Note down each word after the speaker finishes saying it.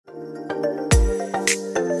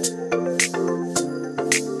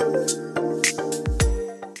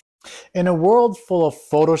In a world full of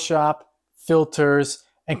Photoshop, filters,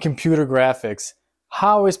 and computer graphics,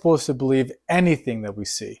 how are we supposed to believe anything that we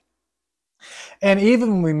see? And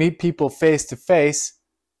even when we meet people face to face,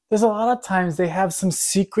 there's a lot of times they have some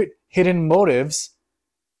secret hidden motives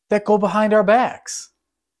that go behind our backs.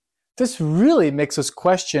 This really makes us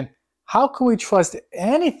question, how can we trust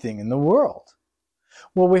anything in the world?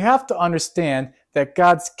 Well, we have to understand that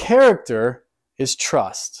God's character is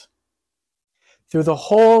trust. Through the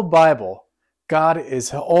whole Bible, God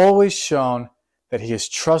is always shown that He is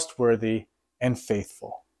trustworthy and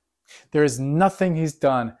faithful. There is nothing He's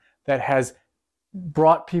done that has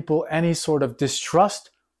brought people any sort of distrust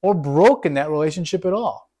or broken that relationship at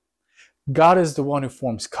all. God is the one who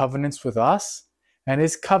forms covenants with us, and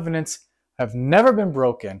His covenants have never been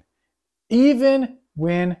broken, even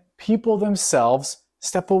when people themselves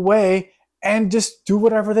step away and just do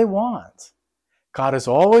whatever they want. God is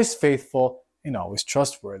always faithful and always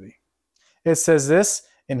trustworthy. It says this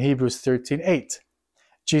in Hebrews 13:8.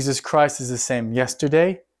 Jesus Christ is the same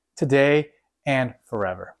yesterday, today, and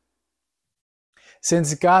forever.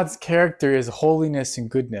 Since God's character is holiness and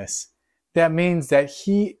goodness, that means that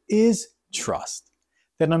He is trust.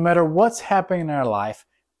 That no matter what's happening in our life,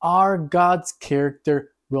 our God's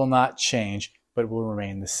character will not change, but will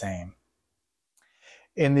remain the same.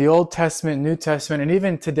 In the Old Testament, New Testament, and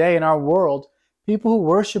even today in our world, people who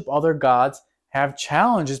worship other gods have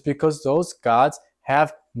challenges because those gods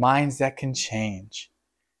have minds that can change.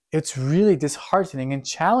 It's really disheartening and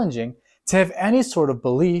challenging to have any sort of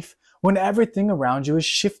belief when everything around you is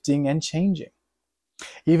shifting and changing.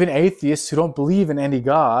 Even atheists who don't believe in any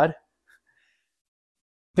God,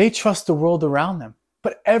 they trust the world around them,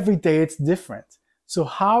 but every day it's different. So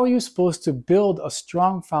how are you supposed to build a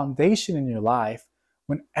strong foundation in your life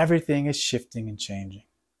when everything is shifting and changing?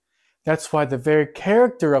 That's why the very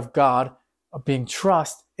character of God, of being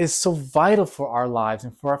trust, is so vital for our lives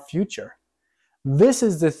and for our future. This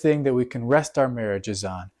is the thing that we can rest our marriages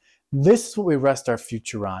on. This is what we rest our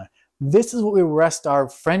future on. This is what we rest our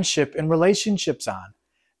friendship and relationships on.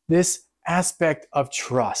 This aspect of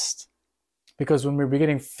trust. Because when we're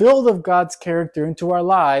getting filled of God's character into our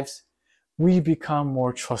lives, we become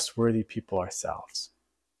more trustworthy people ourselves.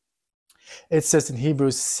 It says in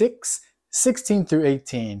Hebrews 6:16 through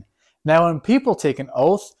 18, "Now when people take an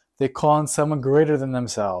oath, they call on someone greater than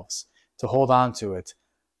themselves to hold on to it.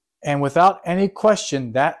 And without any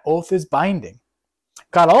question, that oath is binding.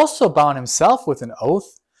 God also bound Himself with an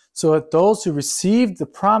oath, so that those who received the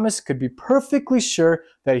promise could be perfectly sure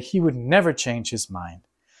that He would never change His mind.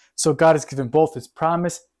 So God has given both His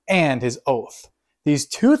promise and His oath. These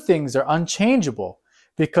two things are unchangeable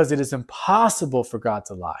because it is impossible for God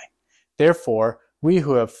to lie. Therefore, we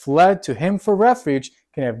who have fled to Him for refuge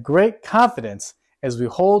can have great confidence as we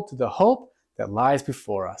hold to the hope that lies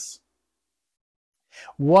before us."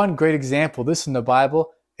 One great example of this in the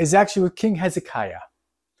Bible is actually with King Hezekiah.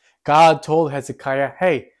 God told Hezekiah,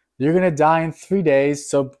 "Hey, you're going to die in 3 days,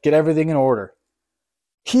 so get everything in order."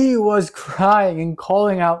 He was crying and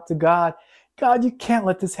calling out to God, "God, you can't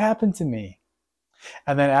let this happen to me."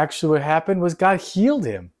 And then actually what happened was God healed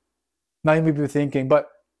him. Now you may be thinking,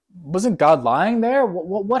 but wasn't God lying there?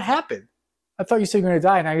 What happened? I thought you said you're going to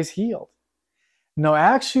die and now He's healed. No,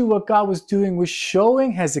 actually what God was doing was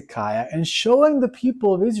showing Hezekiah and showing the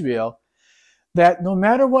people of Israel that no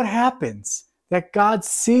matter what happens, that God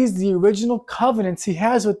sees the original covenants He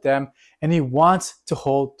has with them and He wants to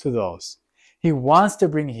hold to those. He wants to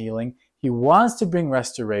bring healing. He wants to bring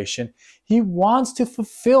restoration. He wants to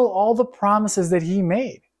fulfill all the promises that He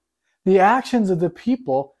made. The actions of the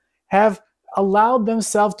people have allowed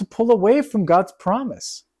themselves to pull away from God's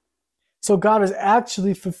promise. So God is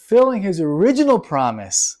actually fulfilling His original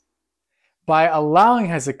promise by allowing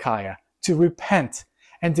Hezekiah to repent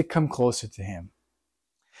and to come closer to Him.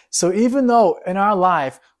 So even though in our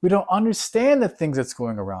life we don't understand the things that's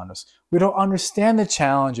going around us, we don't understand the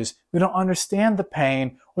challenges, we don't understand the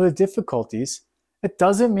pain or the difficulties, it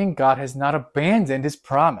doesn't mean God has not abandoned His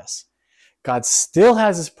promise. God still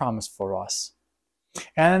has His promise for us.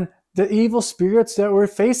 And the evil spirits that we're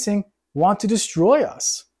facing want to destroy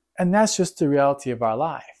us. And that's just the reality of our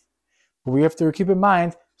life. But we have to keep in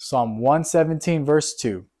mind Psalm 117 verse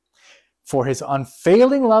 2. "For His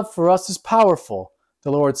unfailing love for us is powerful.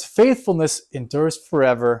 The Lord's faithfulness endures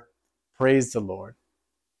forever. Praise the Lord."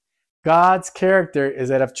 God's character is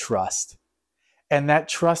that of trust. And that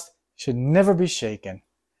trust should never be shaken.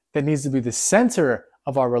 That needs to be the center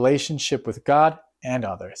of our relationship with God and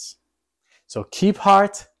others. So keep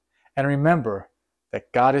heart and remember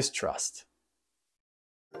that God is trust.